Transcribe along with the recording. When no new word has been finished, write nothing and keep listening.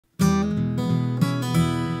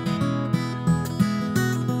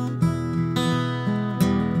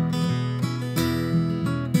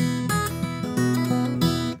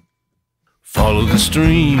Follow the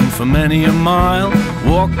stream for many a mile,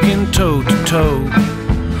 walking toe to toe.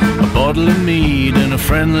 A bottle of mead and a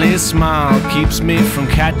friendly smile keeps me from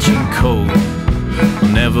catching cold.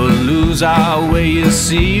 We'll never lose our way, you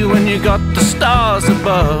see, when you got the stars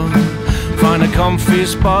above. Find a comfy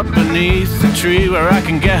spot beneath the tree where I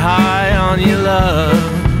can get high on your love.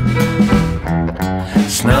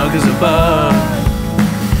 Snug as a bug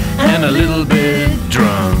and a little bit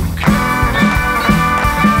drunk.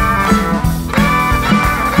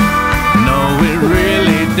 No, it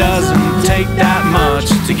really doesn't take that much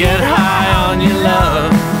to get high on your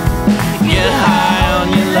love. Get high on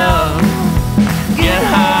your love. Get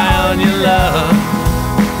high on your love.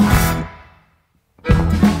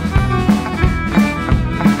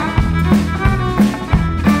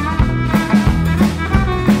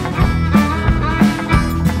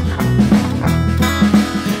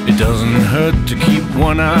 It doesn't hurt to keep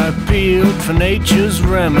one eye peeled for nature's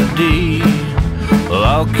remedy. Well,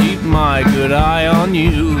 I'll keep my good eye on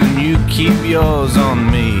you and you keep yours on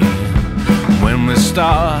me. When we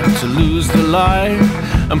start to lose the light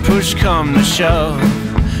and push come to shove,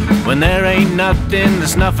 when there ain't nothing to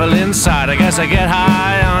snuffle inside, I guess I get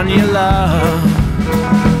high on your love.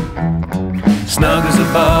 Snug as a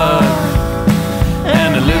bug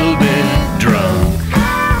and a little bit drunk.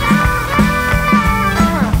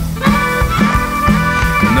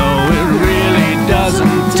 No, it really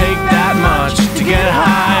doesn't take that much to get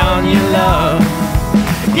high on your love.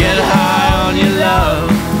 Get high on your love.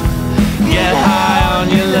 Get high on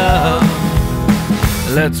your love.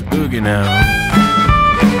 Let's boogie now.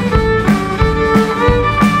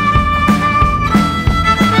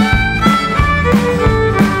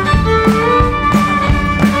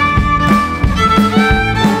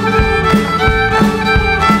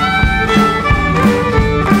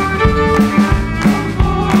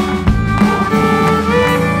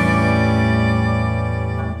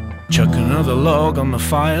 Chuck another log on the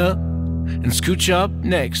fire and scooch up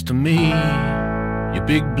next to me. Your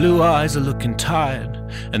big blue eyes are looking tired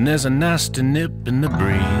and there's a nasty nip in the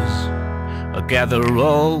breeze. I'll gather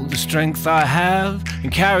all the strength I have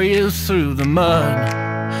and carry you through the mud.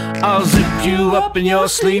 I'll zip you up in your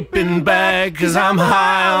sleeping bag, 'cause I'm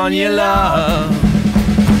high on your love.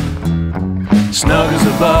 Snug as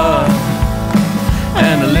a bug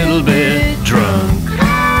and a little bit drunk.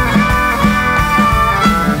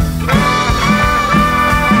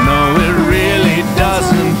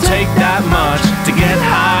 Doesn't take that much to get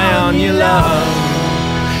high on your love.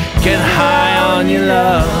 Get high on your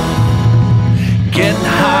love. Get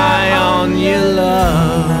high on your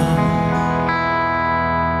love.